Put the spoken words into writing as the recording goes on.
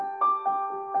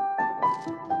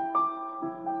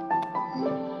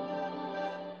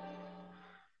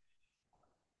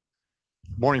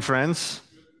Morning, friends.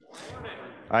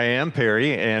 I am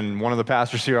Perry, and one of the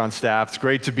pastors here on staff. It's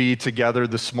great to be together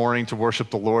this morning to worship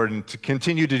the Lord and to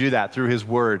continue to do that through His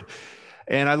Word.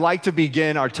 And I'd like to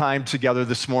begin our time together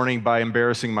this morning by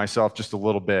embarrassing myself just a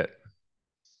little bit.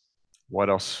 What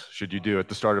else should you do at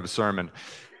the start of a sermon?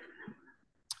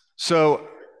 So,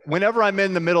 whenever I'm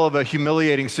in the middle of a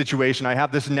humiliating situation, I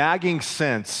have this nagging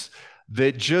sense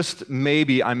that just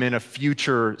maybe I'm in a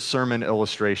future sermon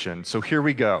illustration. So, here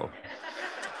we go.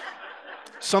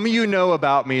 Some of you know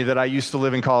about me that I used to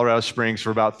live in Colorado Springs for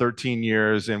about 13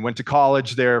 years and went to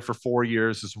college there for 4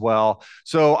 years as well.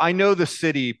 So I know the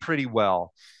city pretty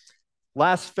well.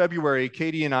 Last February,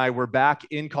 Katie and I were back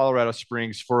in Colorado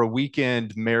Springs for a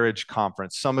weekend marriage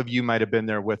conference. Some of you might have been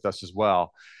there with us as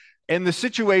well. And the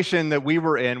situation that we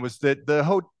were in was that the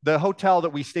hotel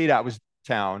that we stayed at was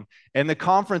downtown, and the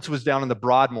conference was down in the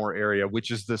Broadmoor area, which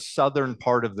is the southern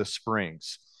part of the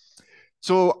Springs.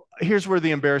 So here's where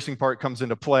the embarrassing part comes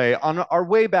into play. On our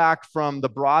way back from the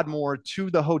Broadmoor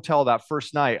to the hotel that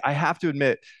first night, I have to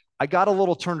admit, I got a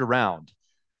little turned around.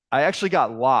 I actually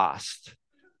got lost.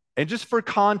 And just for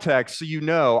context, so you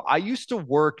know, I used to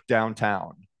work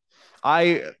downtown.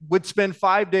 I would spend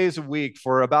 5 days a week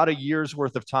for about a year's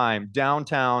worth of time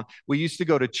downtown. We used to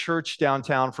go to church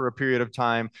downtown for a period of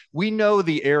time. We know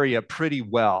the area pretty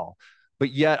well,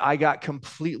 but yet I got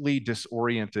completely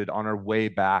disoriented on our way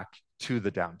back to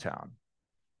the downtown.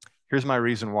 Here's my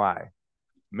reason why.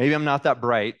 Maybe I'm not that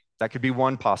bright. That could be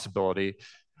one possibility.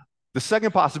 The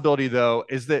second possibility, though,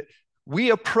 is that we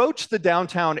approach the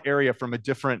downtown area from a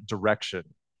different direction.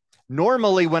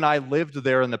 Normally, when I lived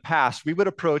there in the past, we would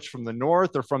approach from the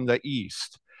north or from the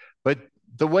east. But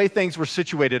the way things were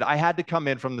situated, I had to come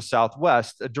in from the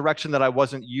southwest, a direction that I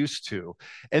wasn't used to.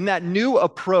 And that new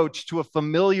approach to a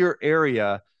familiar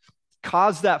area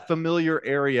caused that familiar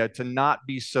area to not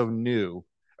be so new,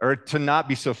 or to not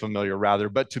be so familiar, rather,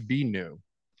 but to be new.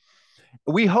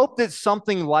 We hope that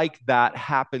something like that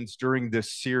happens during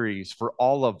this series for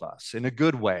all of us in a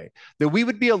good way, that we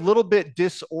would be a little bit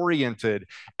disoriented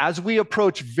as we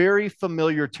approach very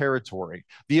familiar territory,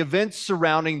 the events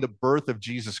surrounding the birth of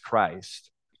Jesus Christ,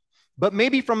 but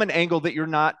maybe from an angle that you're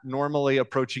not normally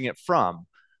approaching it from,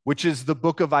 which is the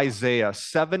book of Isaiah,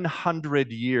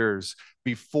 700 years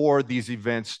before these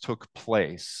events took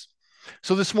place.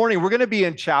 So this morning, we're going to be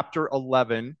in chapter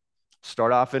 11,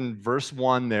 start off in verse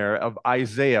 1 there of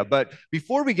Isaiah. But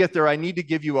before we get there, I need to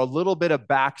give you a little bit of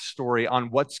backstory on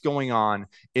what's going on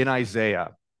in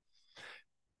Isaiah.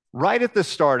 Right at the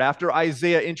start, after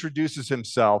Isaiah introduces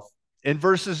himself, in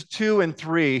verses 2 and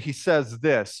 3, he says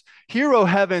this: "Hear, O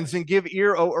heavens, and give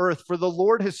ear, O earth, for the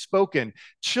Lord has spoken.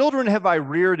 Children have I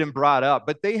reared and brought up,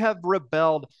 but they have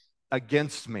rebelled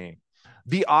against me.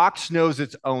 The ox knows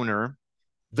its owner,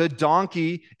 the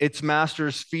donkey its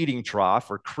master's feeding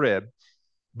trough or crib,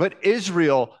 but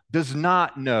Israel does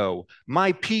not know.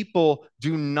 My people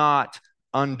do not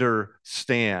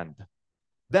understand."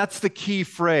 That's the key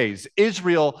phrase.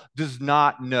 Israel does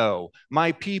not know.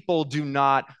 My people do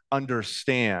not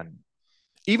understand.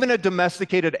 Even a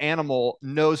domesticated animal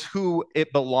knows who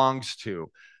it belongs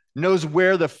to, knows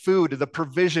where the food, the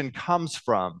provision comes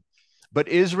from. But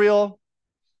Israel,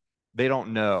 they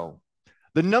don't know.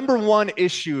 The number one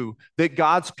issue that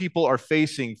God's people are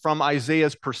facing from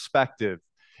Isaiah's perspective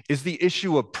is the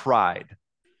issue of pride.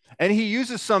 And he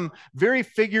uses some very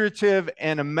figurative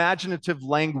and imaginative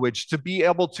language to be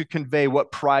able to convey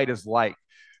what pride is like.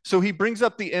 So he brings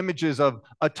up the images of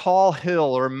a tall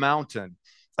hill or mountain,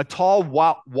 a tall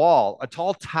wall, a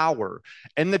tall tower.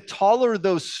 And the taller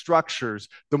those structures,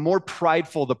 the more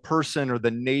prideful the person or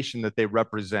the nation that they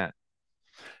represent.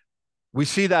 We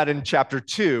see that in chapter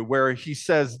 2, where he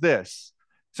says this.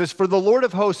 It says, "For the Lord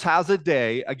of hosts has a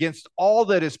day against all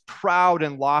that is proud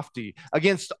and lofty,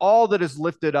 against all that is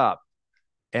lifted up,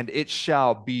 and it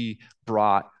shall be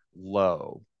brought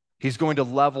low." He's going to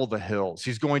level the hills.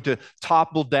 He's going to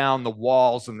topple down the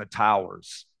walls and the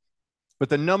towers. But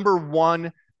the number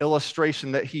one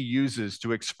illustration that he uses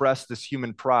to express this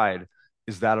human pride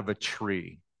is that of a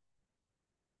tree.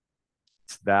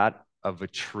 It's that of a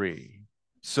tree.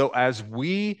 So as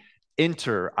we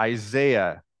enter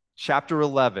Isaiah chapter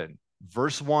 11,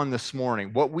 verse 1 this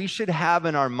morning, what we should have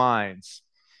in our minds,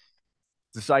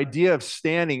 this idea of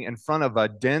standing in front of a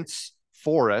dense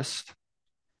forest,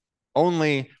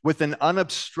 only with an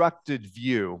unobstructed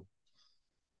view,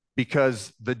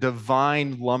 because the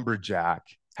divine lumberjack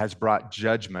has brought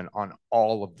judgment on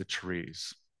all of the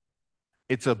trees.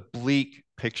 It's a bleak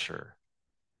picture.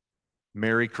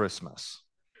 Merry Christmas.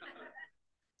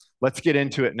 Let's get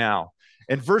into it now.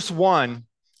 In verse 1,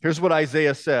 here's what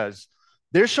Isaiah says.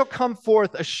 There shall come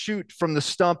forth a shoot from the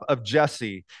stump of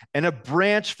Jesse, and a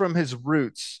branch from his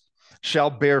roots shall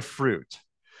bear fruit.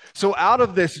 So out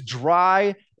of this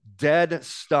dry, dead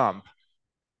stump,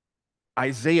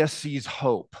 Isaiah sees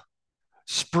hope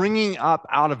springing up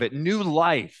out of it, new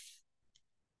life.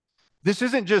 This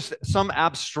isn't just some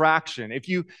abstraction. If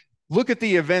you look at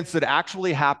the events that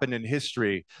actually happened in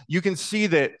history, you can see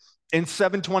that in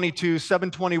 722,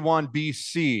 721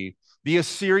 BC, the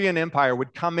Assyrian Empire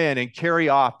would come in and carry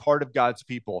off part of God's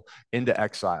people into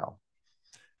exile.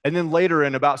 And then later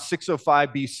in about 605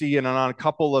 BC and on a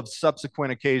couple of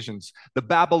subsequent occasions, the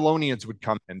Babylonians would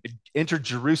come in, they'd enter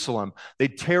Jerusalem,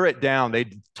 they'd tear it down,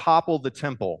 they'd topple the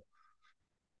temple,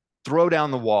 throw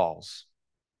down the walls,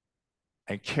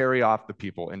 and carry off the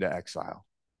people into exile.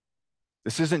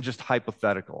 This isn't just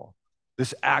hypothetical.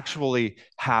 This actually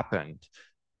happened.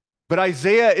 But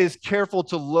Isaiah is careful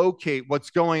to locate what's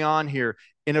going on here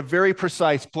in a very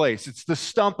precise place. It's the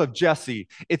stump of Jesse.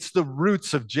 It's the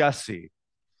roots of Jesse.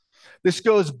 This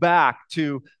goes back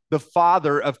to the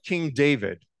father of King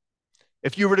David.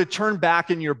 If you were to turn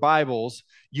back in your Bibles,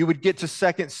 you would get to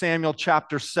 2 Samuel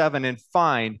chapter 7 and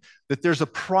find that there's a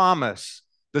promise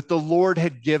that the Lord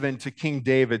had given to King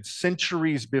David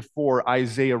centuries before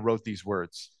Isaiah wrote these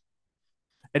words.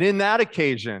 And in that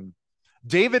occasion,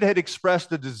 David had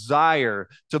expressed a desire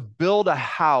to build a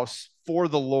house for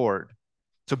the Lord,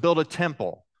 to build a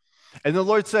temple. And the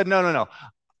Lord said, no.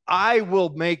 I will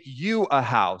make you a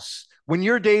house. When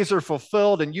your days are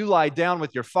fulfilled and you lie down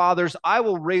with your fathers, I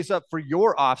will raise up for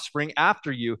your offspring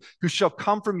after you, who shall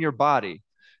come from your body.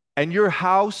 And your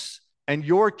house and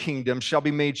your kingdom shall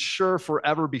be made sure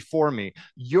forever before me.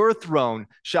 Your throne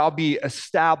shall be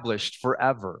established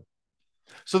forever.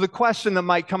 So the question that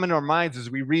might come into our minds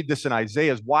as we read this in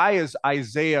Isaiah is, why is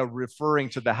Isaiah referring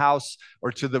to the house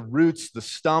or to the roots, the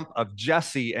stump of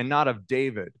Jesse and not of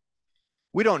David?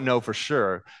 We don't know for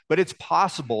sure, but it's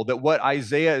possible that what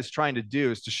Isaiah is trying to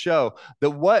do is to show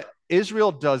that what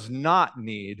Israel does not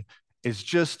need is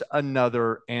just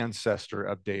another ancestor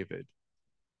of David.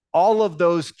 All of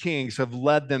those kings have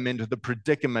led them into the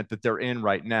predicament that they're in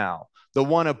right now, the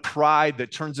one of pride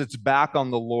that turns its back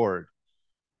on the Lord.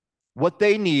 What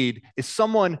they need is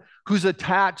someone who's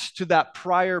attached to that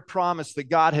prior promise that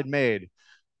God had made,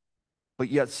 but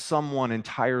yet someone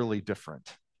entirely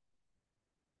different.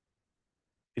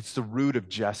 It's the root of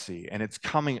Jesse, and it's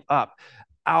coming up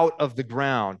out of the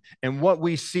ground. And what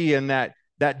we see in that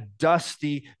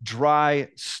dusty, dry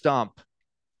stump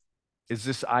is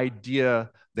this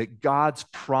idea that God's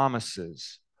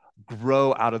promises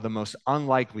grow out of the most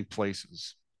unlikely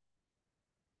places.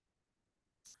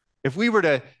 If we were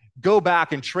to go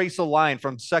back and trace a line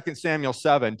from 2 Samuel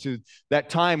 7 to that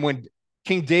time when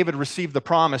King David received the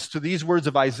promise to these words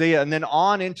of Isaiah, and then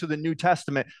on into the New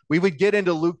Testament, we would get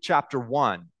into Luke chapter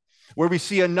 1, where we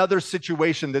see another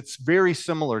situation that's very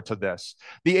similar to this.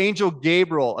 The angel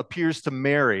Gabriel appears to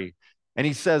Mary, and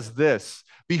he says this,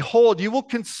 "Behold, you will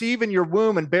conceive in your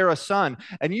womb and bear a son,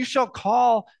 and you shall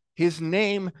call his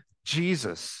name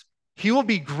Jesus. He will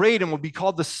be great and will be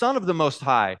called the Son of the Most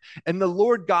High, and the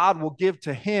Lord God will give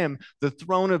to him the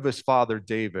throne of his father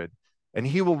David. And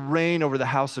he will reign over the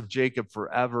house of Jacob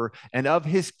forever, and of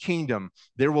his kingdom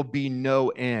there will be no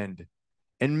end."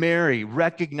 And Mary,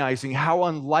 recognizing how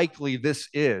unlikely this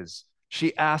is,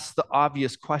 she asks the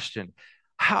obvious question,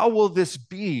 "How will this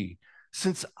be,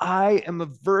 since I am a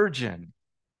virgin?"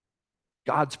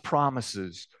 God's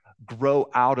promises grow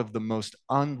out of the most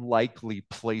unlikely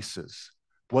places,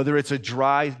 whether it's a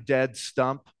dry, dead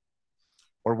stump,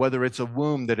 or whether it's a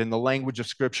womb that in the language of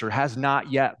Scripture has not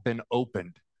yet been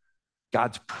opened.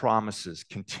 God's promises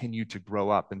continue to grow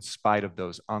up in spite of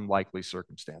those unlikely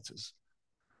circumstances.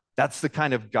 That's the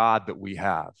kind of God that we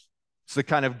have. It's the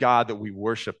kind of God that we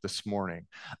worship this morning,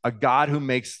 a God who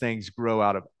makes things grow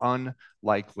out of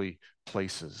unlikely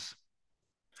places.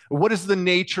 What is the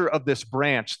nature of this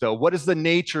branch, though? What is the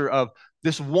nature of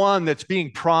this one that's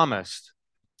being promised?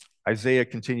 Isaiah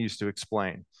continues to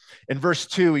explain. In verse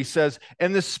 2, he says,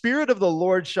 "And the Spirit of the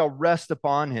Lord shall rest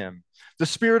upon him, the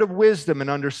Spirit of wisdom and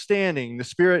understanding, the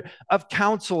Spirit of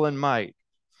counsel and might,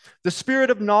 the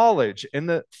Spirit of knowledge and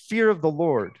the fear of the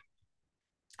Lord.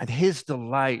 And his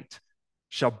delight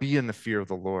shall be in the fear of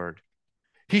the Lord.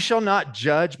 He shall not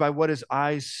judge by what his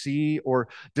eyes see or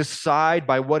decide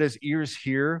by what his ears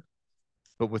hear,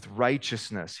 but with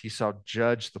righteousness he shall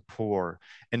judge the poor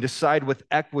and decide with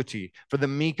equity for the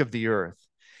meek of the earth.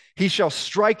 He shall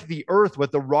strike the earth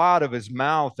with the rod of his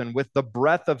mouth, and with the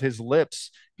breath of his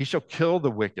lips he shall kill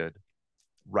the wicked.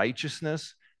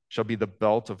 Righteousness shall be the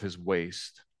belt of his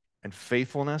waist, and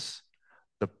faithfulness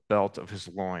the belt of his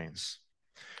loins.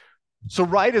 So,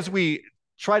 right as we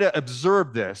try to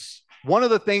observe this, one of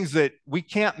the things that we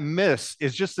can't miss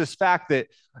is just this fact that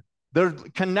the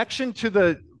connection to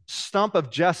the stump of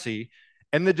Jesse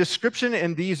and the description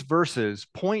in these verses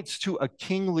points to a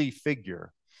kingly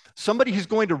figure. Somebody who's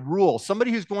going to rule,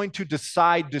 somebody who's going to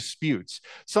decide disputes,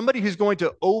 somebody who's going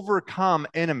to overcome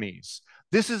enemies.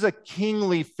 This is a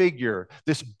kingly figure,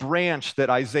 this branch that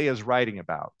Isaiah is writing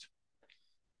about.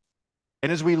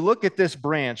 And as we look at this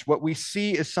branch, what we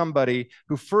see is somebody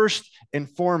who first and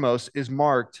foremost is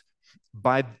marked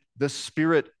by the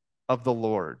Spirit of the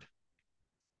Lord.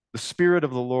 The Spirit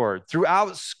of the Lord.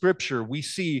 Throughout Scripture, we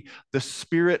see the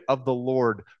Spirit of the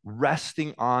Lord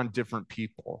resting on different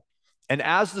people. And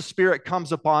as the Spirit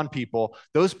comes upon people,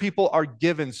 those people are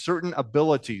given certain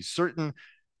abilities, certain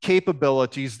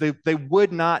capabilities they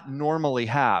would not normally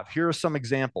have. Here are some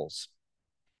examples.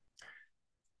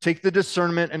 Take the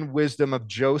discernment and wisdom of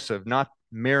Joseph, not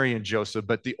Mary and Joseph,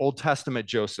 but the Old Testament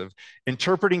Joseph,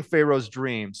 interpreting Pharaoh's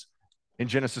dreams in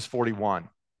Genesis 41.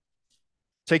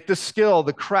 Take the skill,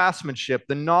 the craftsmanship,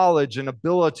 the knowledge and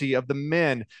ability of the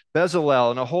men,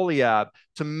 Bezalel and Aholiab,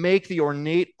 to make the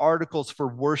ornate articles for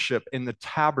worship in the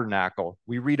tabernacle.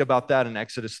 We read about that in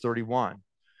Exodus 31.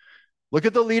 Look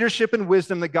at the leadership and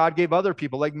wisdom that God gave other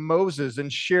people, like Moses,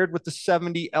 and shared with the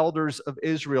 70 elders of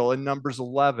Israel in Numbers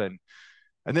 11.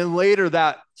 And then later,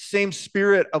 that same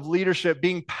spirit of leadership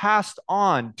being passed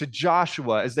on to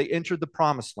Joshua as they entered the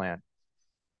promised land.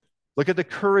 Look at the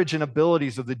courage and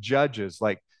abilities of the judges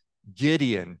like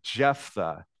Gideon,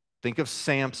 Jephthah. Think of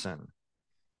Samson.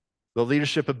 The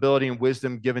leadership, ability, and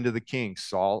wisdom given to the king,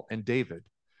 Saul and David.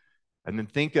 And then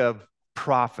think of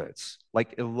prophets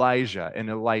like Elijah and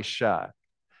Elisha.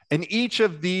 In each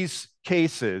of these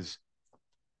cases,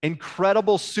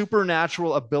 incredible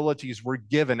supernatural abilities were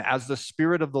given as the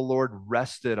Spirit of the Lord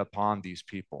rested upon these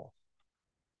people.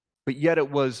 But yet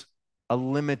it was a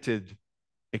limited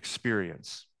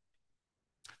experience.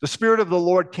 The Spirit of the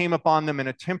Lord came upon them in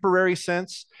a temporary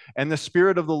sense, and the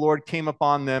Spirit of the Lord came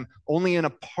upon them only in a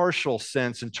partial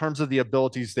sense in terms of the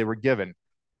abilities they were given.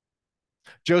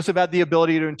 Joseph had the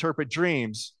ability to interpret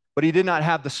dreams, but he did not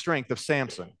have the strength of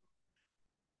Samson.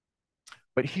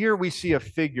 But here we see a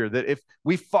figure that if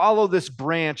we follow this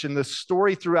branch and the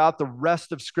story throughout the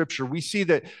rest of Scripture, we see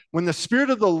that when the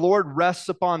Spirit of the Lord rests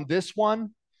upon this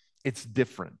one, it's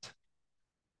different.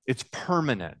 It's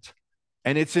permanent.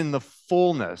 And it's in the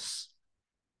fullness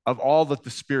of all that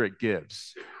the Spirit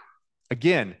gives.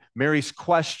 Again, Mary's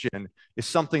question is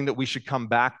something that we should come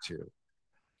back to.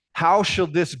 How shall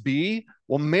this be?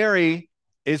 Well, Mary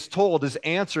is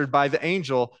answered by the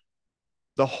angel,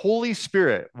 the Holy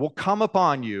Spirit will come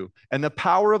upon you, and the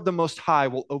power of the Most High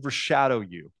will overshadow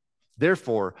you.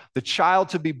 Therefore, the child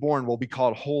to be born will be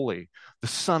called Holy, the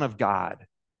Son of God.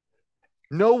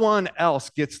 No one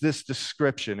else gets this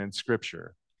description in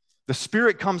Scripture. The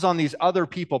Spirit comes on these other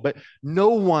people, but no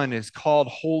one is called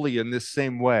holy in this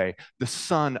same way, the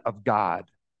Son of God.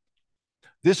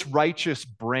 This righteous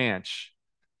branch,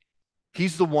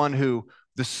 he's the one who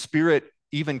the Spirit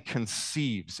even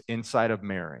conceives inside of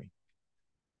Mary.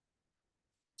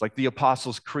 It's like the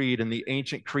Apostles' Creed and the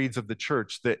ancient creeds of the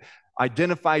church that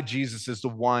identify Jesus as the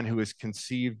one who is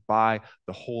conceived by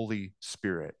the Holy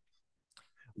Spirit.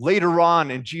 Later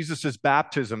on in Jesus'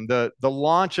 baptism, the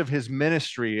launch of his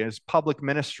ministry, his public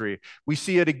ministry, we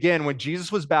see it again. When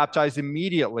Jesus was baptized,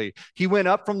 immediately he went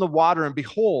up from the water, and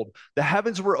behold, the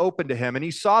heavens were opened to him, and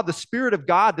he saw the Spirit of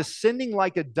God descending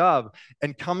like a dove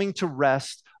and coming to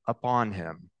rest upon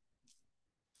him.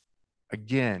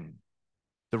 Again,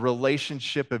 the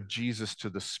relationship of Jesus to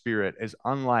the Spirit is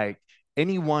unlike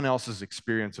anyone else's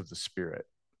experience of the Spirit.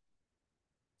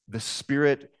 The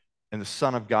Spirit and the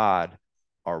Son of God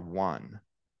are one.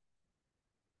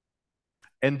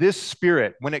 And this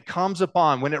Spirit, when it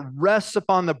rests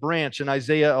upon the branch in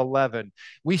Isaiah 11,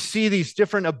 we see these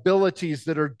different abilities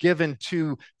that are given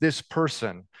to this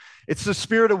person. It's the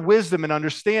Spirit of wisdom and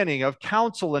understanding, of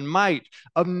counsel and might,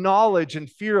 of knowledge and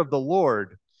fear of the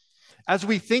Lord. As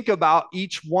we think about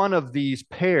each one of these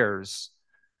pairs,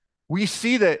 we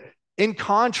see that in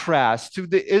contrast to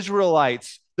the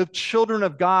Israelites, the children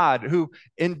of God who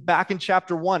back in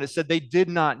chapter 1, it said they did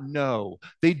not know,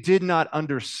 they did not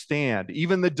understand.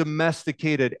 Even the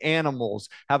domesticated animals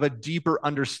have a deeper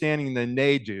understanding than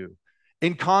they do.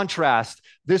 In contrast,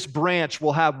 this branch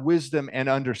will have wisdom and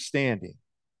understanding.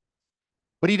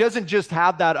 But he doesn't just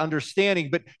have that understanding,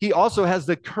 but he also has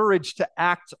the courage to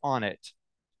act on it.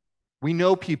 We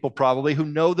know people probably who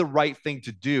know the right thing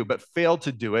to do, but fail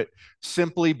to do it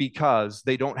simply because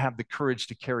they don't have the courage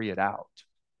to carry it out.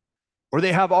 Or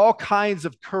they have all kinds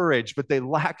of courage, but they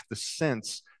lack the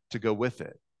sense to go with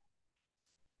it.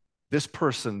 This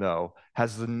person, though,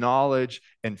 has the knowledge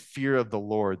and fear of the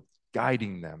Lord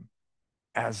guiding them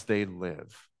as they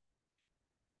live.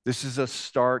 This is a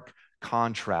stark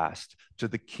contrast to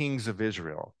the kings of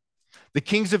Israel. The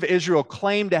kings of Israel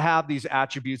claim to have these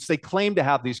attributes, they claim to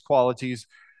have these qualities,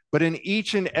 but in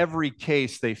each and every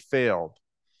case, they failed.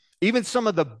 Even some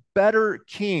of the better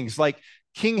kings, like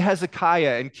King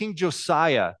Hezekiah and King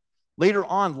Josiah, later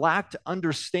on lacked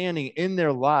understanding in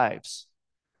their lives.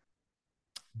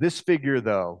 This figure,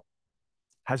 though,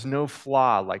 has no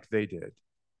flaw like they did.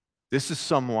 This is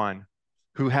someone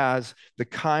who has the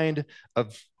kind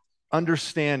of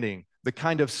understanding, the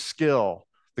kind of skill,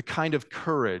 the kind of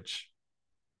courage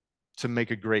to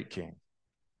make a great king.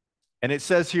 And it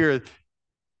says here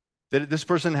that this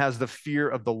person has the fear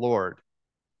of the Lord.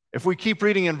 If we keep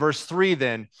reading in verse 3,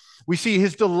 then we see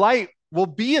his delight will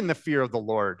be in the fear of the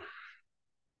Lord.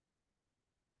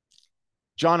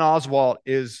 John Oswalt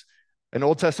is an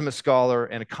Old Testament scholar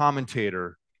and a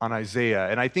commentator on Isaiah.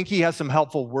 And I think he has some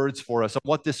helpful words for us on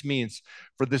what this means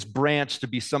for this branch to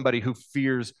be somebody who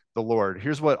fears the Lord.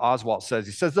 Here's what Oswalt says.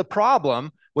 He says, the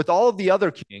problem with all of the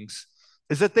other kings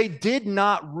is that they did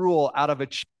not rule out of a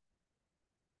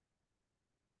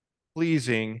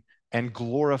pleasing and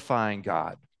glorifying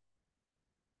God.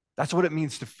 That's what it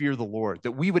means to fear the Lord,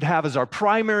 that we would have as our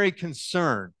primary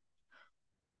concern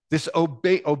this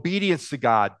obedience to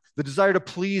God, the desire to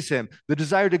please him, the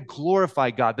desire to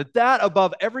glorify God, that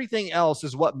above everything else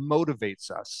is what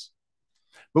motivates us.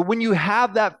 But when you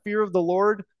have that fear of the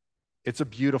Lord, it's a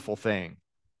beautiful thing.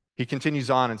 He continues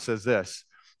on and says this,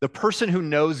 the person who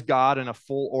knows God in a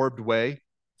full-orbed way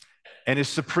and is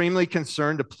supremely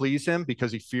concerned to please him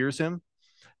because he fears him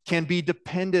can be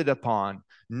depended upon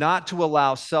not to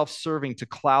allow self-serving to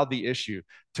cloud the issue,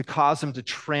 to cause him to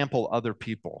trample other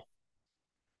people.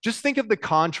 Just think of the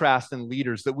contrast in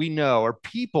leaders that we know or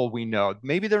people we know.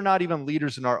 Maybe they're not even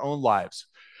leaders in our own lives,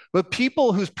 but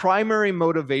people whose primary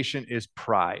motivation is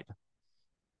pride.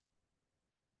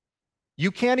 You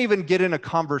can't even get in a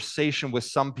conversation with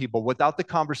some people without the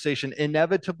conversation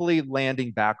inevitably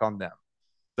landing back on them.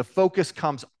 The focus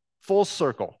comes full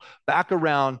circle, back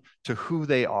around to who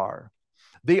they are.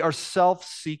 They are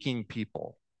self-seeking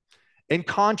people. In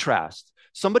contrast,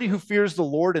 somebody who fears the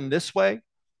Lord in this way,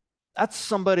 that's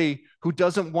somebody who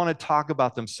doesn't want to talk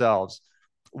about themselves.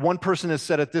 One person has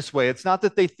said it this way, it's not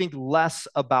that they think less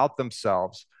about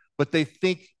themselves, but they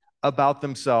think about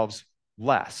themselves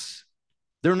less.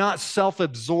 They're not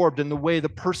self-absorbed in the way the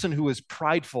person who is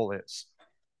prideful is.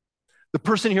 The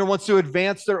person here wants to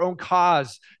advance their own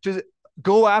cause, to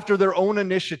go after their own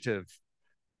initiative.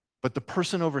 But the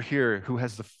person over here who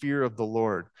has the fear of the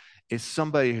Lord is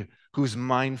somebody who's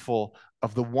mindful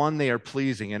of the one they are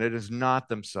pleasing, and it is not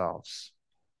themselves.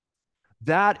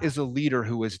 That is a leader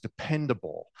who is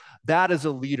dependable. That is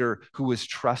a leader who is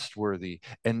trustworthy.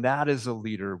 And that is a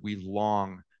leader we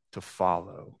long to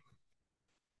follow.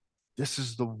 This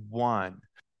is the one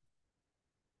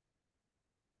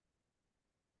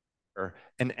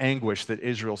and anguish that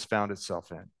Israel's found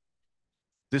itself in.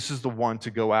 This is the one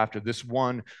to go after, this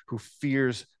one who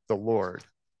fears the Lord.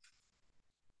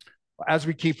 As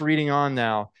we keep reading on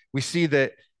now, we see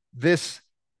that this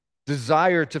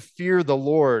desire to fear the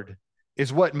Lord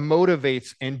is what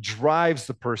motivates and drives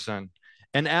the person.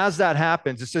 And as that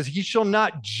happens, it says, he shall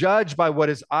not judge by what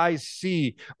his eyes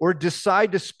see or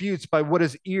decide disputes by what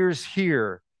his ears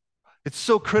hear. It's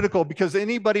so critical because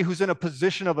anybody who's in a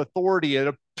position of authority, in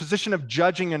a position of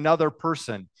judging another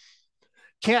person,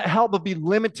 can't help but be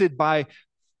limited by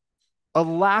a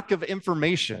lack of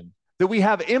information, that we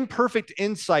have imperfect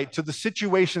insight to the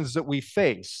situations that we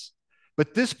face.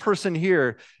 But this person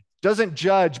here doesn't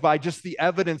judge by just the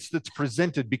evidence that's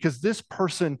presented because this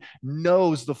person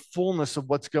knows the fullness of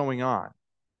what's going on.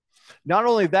 Not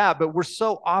only that, but we're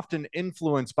so often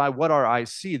influenced by what our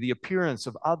eyes see, the appearance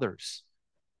of others.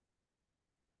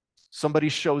 Somebody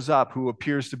shows up who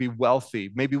appears to be wealthy,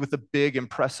 maybe with a big,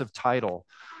 impressive title,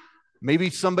 maybe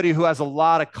somebody who has a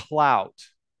lot of clout,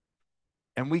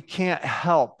 and we can't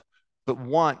help but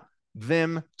want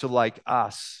them to like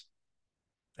us.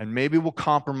 And maybe we'll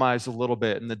compromise a little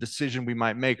bit in the decision we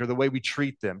might make or the way we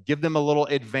treat them, give them a little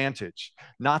advantage.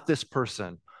 Not this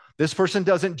person. This person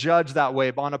doesn't judge that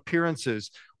way on appearances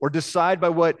or decide by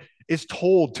what is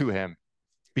told to him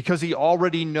because he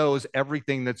already knows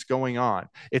everything that's going on.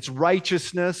 It's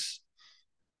righteousness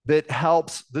that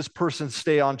helps this person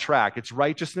stay on track. It's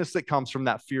righteousness that comes from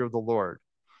that fear of the Lord.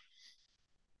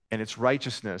 And it's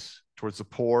righteousness towards the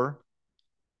poor.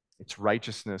 It's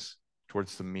righteousness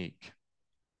towards the meek.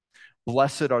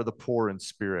 Blessed are the poor in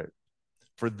spirit,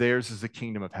 for theirs is the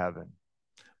kingdom of heaven.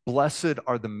 Blessed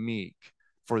are the meek,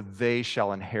 for they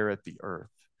shall inherit the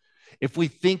earth. If we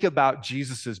think about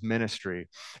Jesus' ministry,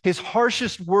 his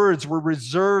harshest words were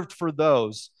reserved for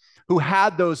those who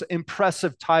had those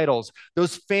impressive titles,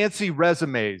 those fancy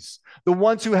resumes, the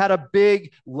ones who had a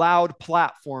big, loud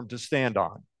platform to stand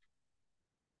on.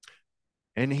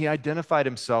 And he identified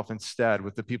himself instead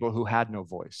with the people who had no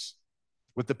voice,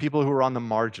 with the people who were on the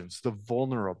margins, the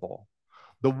vulnerable,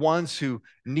 the ones who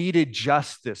needed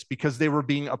justice because they were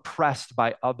being oppressed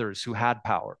by others who had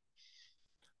power.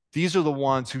 These are the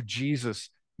ones who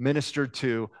Jesus ministered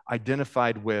to,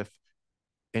 identified with,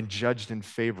 and judged in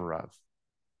favor of.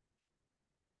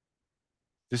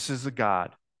 This is a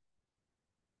God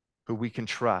who we can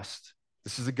trust.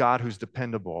 This is a God who's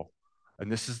dependable.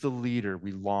 And this is the leader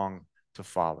we long to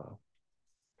follow.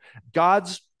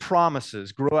 God's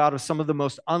promises grow out of some of the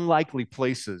most unlikely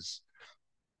places.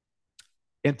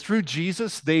 And through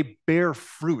Jesus, they bear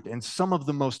fruit in some of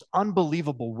the most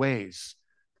unbelievable ways.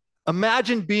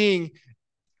 Imagine being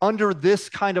under this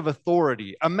kind of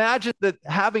authority. Imagine that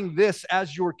having this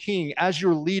as your king, as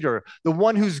your leader, the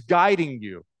one who's guiding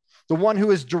you, the one who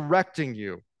is directing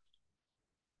you.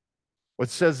 What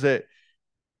says that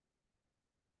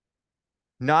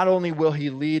not only will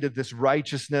he lead of this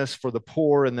righteousness for the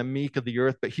poor and the meek of the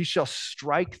earth, but he shall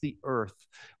strike the earth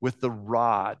with the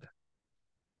rod.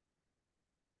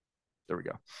 There we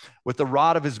go. With the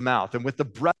rod of his mouth and with the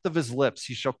breath of his lips,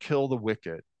 he shall kill the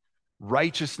wicked.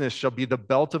 Righteousness shall be the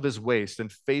belt of his waist,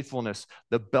 and faithfulness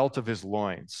the belt of his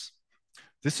loins.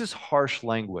 This is harsh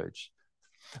language.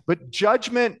 But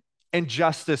judgment and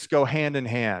justice go hand in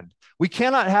hand. We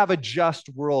cannot have a just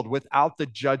world without the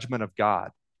judgment of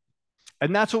God.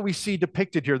 And that's what we see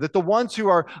depicted here, that the ones who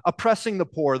are oppressing the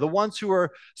poor, the ones who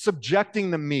are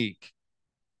subjecting the meek,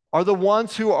 are the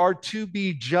ones who are to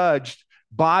be judged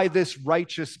by this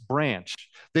righteous branch,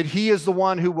 that he is the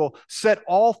one who will set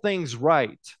all things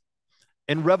right.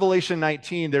 In Revelation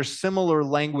 19, there's similar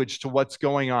language to what's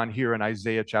going on here in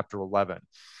Isaiah chapter 11.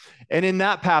 And in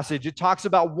that passage, it talks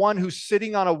about one who's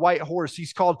sitting on a white horse.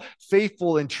 He's called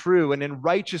faithful and true, and in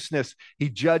righteousness, he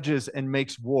judges and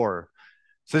makes war.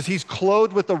 It says he's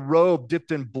clothed with a robe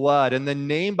dipped in blood, and the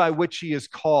name by which he is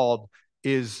called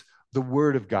is the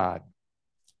Word of God.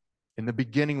 In the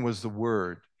beginning was the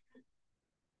Word.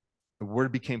 The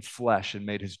Word became flesh and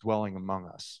made his dwelling among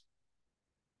us.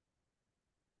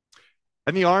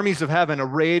 And the armies of heaven,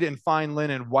 arrayed in fine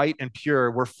linen, white and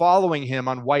pure, were following him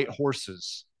on white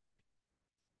horses.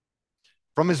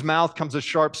 From his mouth comes a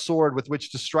sharp sword with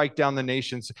which to strike down the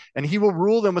nations, and he will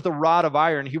rule them with a rod of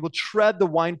iron. He will tread the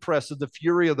winepress of the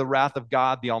fury of the wrath of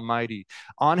God the Almighty.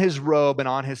 On his robe and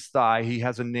on his thigh, he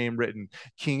has a name written,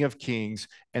 King of Kings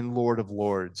and Lord of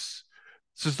Lords.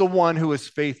 This is the one who is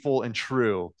faithful and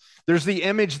true. There's the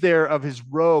image there of his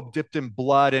robe dipped in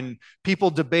blood, and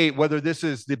people debate whether this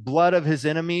is the blood of his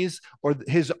enemies or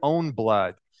his own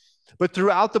blood. But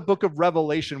throughout the book of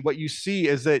Revelation, what you see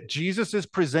is that Jesus is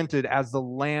presented as the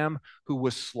lamb who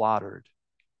was slaughtered.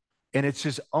 And it's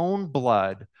his own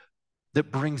blood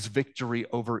that brings victory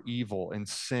over evil and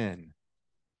sin.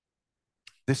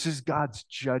 This is God's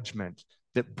judgment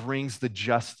that brings the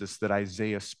justice that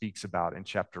Isaiah speaks about in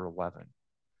chapter 11.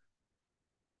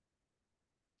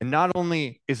 And not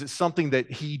only is it something that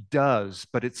he does,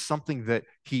 but it's something that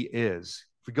he is.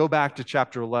 If we go back to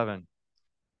chapter 11,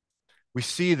 we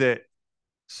see that,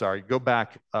 go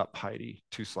back up, Heidi,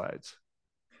 2 slides.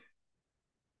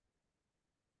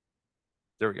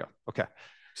 There we go. Okay.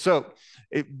 So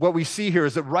what we see here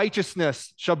is that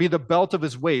righteousness shall be the belt of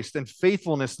his waist and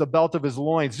faithfulness the belt of his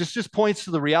loins. This just points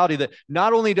to the reality that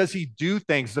not only does he do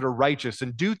things that are righteous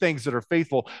and do things that are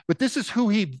faithful, but this is who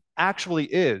he actually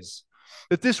is.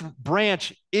 That this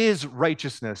branch is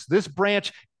righteousness. This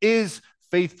branch is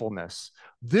faithfulness.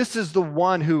 This is the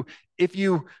one who, if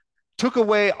you took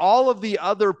away all of the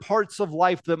other parts of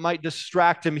life that might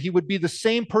distract him, he would be the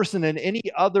same person in any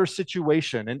other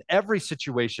situation, in every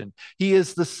situation. He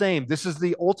is the same. This is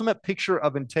the ultimate picture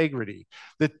of integrity,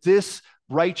 that this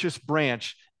righteous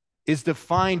branch is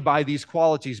defined by these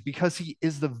qualities because he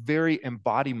is the very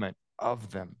embodiment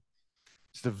of them.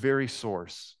 It's the very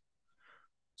source.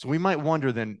 So we might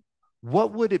wonder then,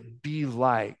 what would it be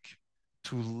like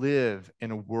to live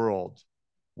in a world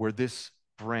where this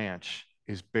branch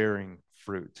is bearing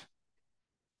fruit?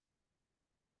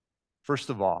 First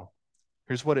of all,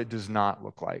 here's what it does not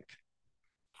look like.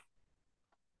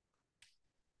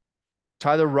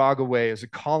 Tyler Rogaway is a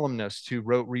columnist who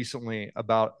wrote recently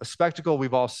about a spectacle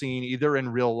we've all seen either in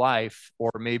real life or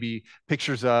maybe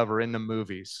pictures of or in the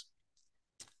movies.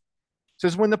 It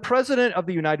says, when the president of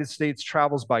the United States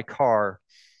travels by car,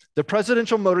 The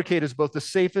presidential motorcade is both the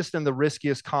safest and the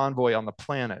riskiest convoy on the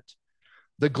planet.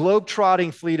 The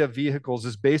globe-trotting fleet of vehicles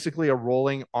is basically a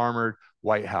rolling armored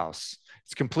White House.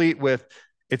 It's complete with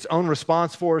its own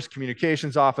response force,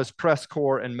 communications office, press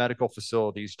corps, and medical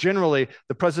facilities. Generally,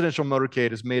 the presidential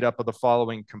motorcade is made up of the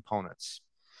following components.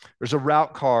 There's a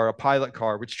route car, a pilot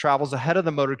car, which travels ahead of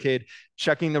the motorcade,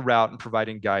 checking the route and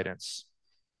providing guidance.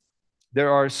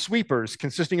 There are sweepers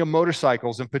consisting of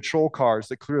motorcycles and patrol cars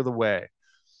that clear the way.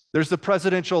 There's the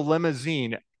presidential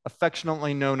limousine,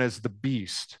 affectionately known as the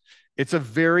Beast. It's a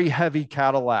very heavy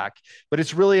Cadillac, but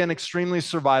it's really an extremely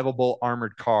survivable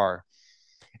armored car.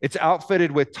 It's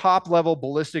outfitted with top-level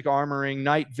ballistic armoring,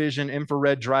 night vision,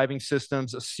 infrared driving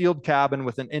systems, a sealed cabin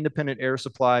with an independent air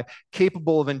supply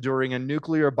capable of enduring a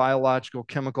nuclear, biological,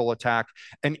 chemical attack,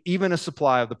 and even a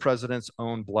supply of the president's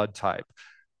own blood type.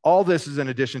 All this is in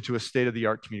addition to a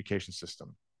state-of-the-art communication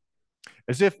system.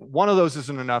 As if one of those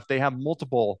isn't enough, they have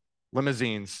multiple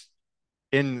limousines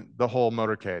in the whole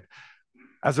motorcade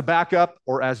as a backup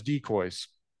or as decoys.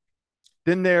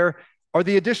 Then there are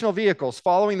the additional vehicles.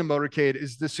 Following the motorcade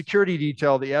is the security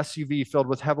detail, the SUV filled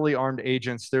with heavily armed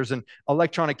agents. There's an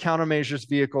electronic countermeasures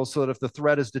vehicle so that if the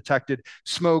threat is detected,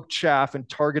 smoke, chaff, and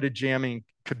targeted jamming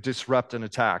could disrupt an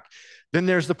attack. Then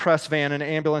there's the press van and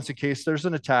ambulance in case there's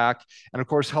an attack. And of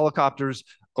course, helicopters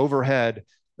overhead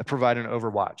that provide an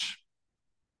overwatch.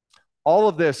 All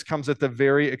of this comes at the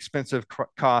very expensive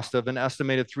cost of an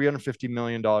estimated $350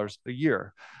 million a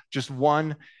year. Just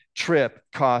one trip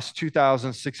costs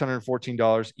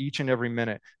 $2,614 each and every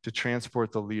minute to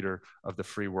transport the leader of the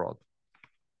free world.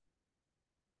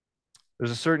 There's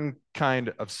a certain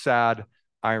kind of sad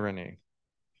irony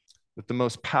that the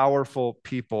most powerful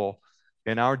people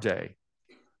in our day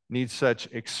need such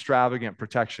extravagant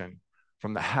protection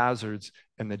from the hazards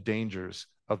and the dangers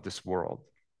of this world.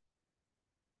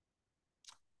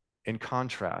 In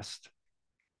contrast,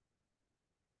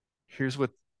 here's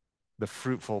what the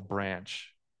fruitful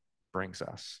branch brings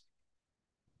us.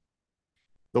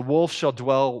 The wolf shall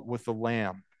dwell with the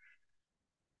lamb.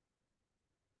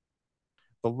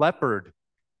 The leopard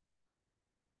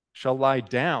shall lie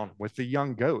down with the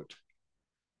young goat.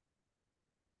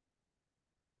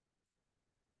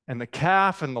 And the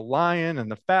calf and the lion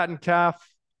and the fattened calf,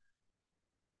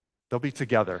 they'll be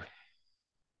together.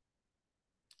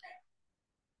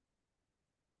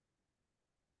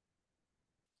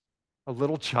 A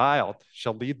little child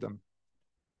shall lead them.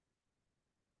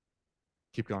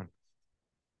 Keep going.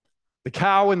 The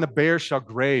cow and the bear shall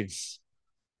graze.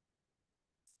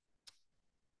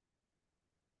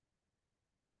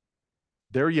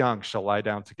 Their young shall lie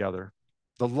down together.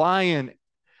 The lion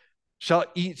shall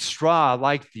eat straw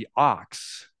like the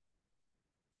ox.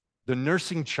 The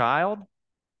nursing child,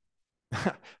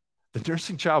 the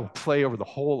nursing child will play over the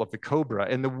hole of the cobra,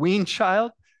 and the weaned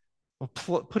child will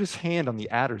put his hand on the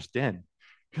adder's den.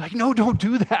 You're like, no, don't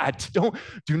do that.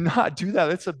 Do not do that.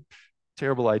 That's a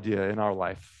terrible idea in our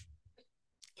life.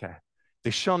 Okay. They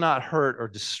shall not hurt or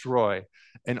destroy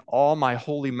in all my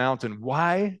holy mountain.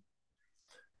 Why?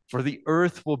 For the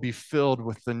earth will be filled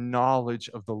with the knowledge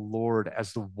of the Lord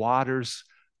as the waters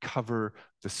cover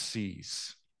the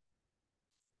seas.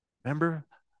 Remember,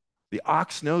 the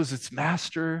ox knows its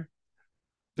master,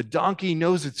 the donkey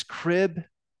knows its crib,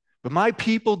 but my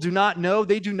people do not know,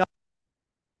 they do not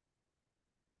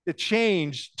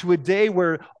change to a day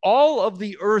where all of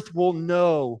the earth will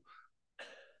know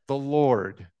the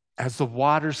Lord as the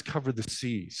waters cover the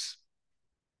seas.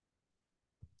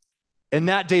 In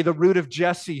that day, the root of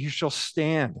Jesse, he shall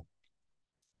stand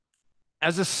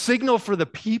as a signal for the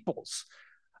peoples.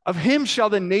 Of him shall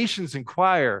the nations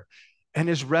inquire, and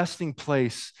his resting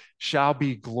place shall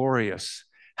be glorious.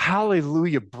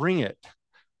 Hallelujah, bring it.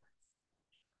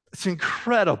 It's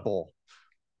incredible.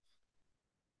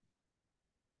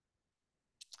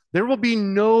 There will be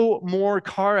no more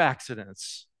car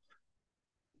accidents,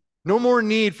 no more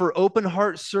need for open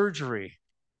heart surgery,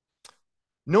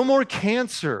 no more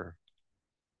cancer,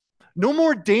 no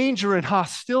more danger and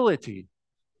hostility.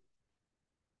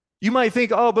 You might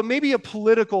think, oh, but maybe a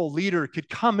political leader could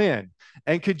come in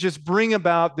and could just bring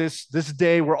about this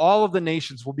day where all of the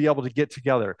nations will be able to get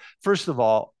together. First of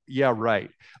all, yeah,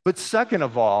 right. But second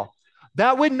of all,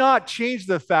 that would not change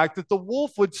the fact that the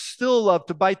wolf would still love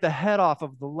to bite the head off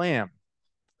of the lamb.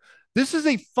 This is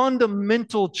a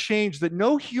fundamental change that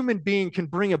no human being can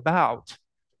bring about.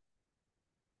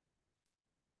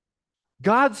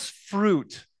 God's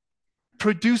fruit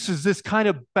produces this kind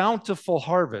of bountiful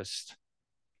harvest.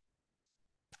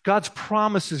 God's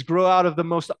promises grow out of the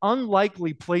most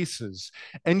unlikely places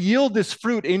and yield this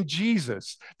fruit in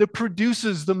Jesus that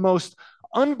produces the most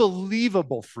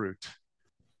unbelievable fruit.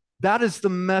 That is the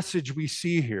message we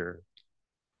see here.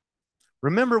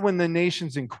 Remember when the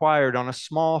nations inquired on a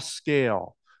small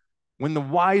scale, when the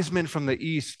wise men from the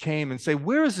east came and say,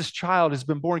 "Where is this child has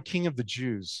been born king of the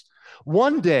Jews?"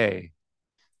 One day,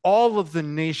 all of the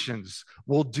nations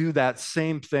will do that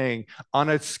same thing on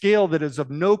a scale that is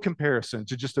of no comparison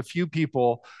to just a few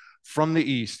people from the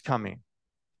east coming.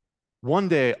 One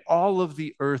day, all of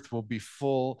the earth will be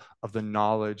full of the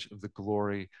knowledge of the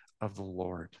glory of the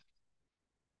Lord.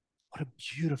 What a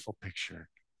beautiful picture.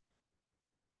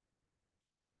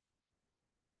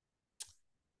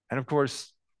 And of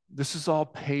course, this is all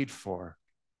paid for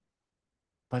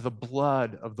by the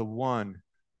blood of the one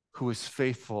who is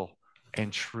faithful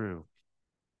and true.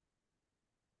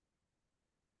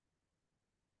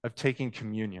 Of taking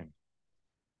communion.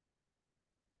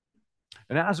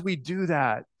 And as we do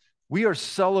that, we are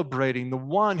celebrating the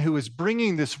one who is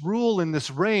bringing this rule and this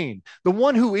reign, the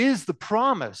one who is the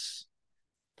promise,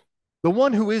 the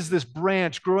one who is this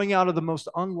branch growing out of the most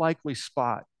unlikely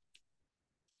spot.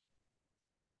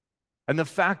 And the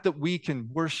fact that we can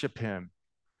worship him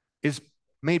is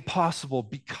made possible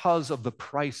because of the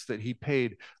price that he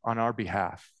paid on our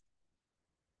behalf.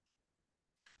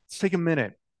 Let's take a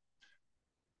minute.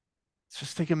 Let's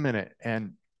just take a minute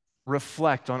and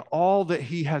reflect on all that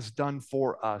he has done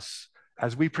for us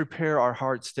as we prepare our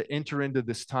hearts to enter into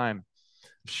this time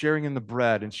of sharing in the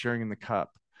bread and sharing in the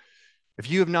cup. If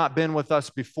you have not been with us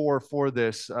before for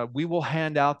this, we will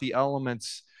hand out the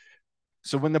elements.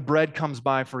 So when the bread comes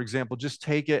by, for example, just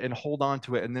take it and hold on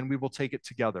to it, and then we will take it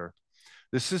together.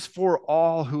 This is for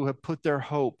all who have put their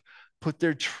hope, put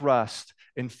their trust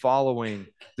in following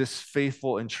this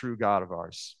faithful and true God of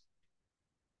ours.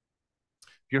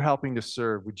 If you're helping to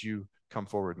serve, would you come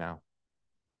forward now?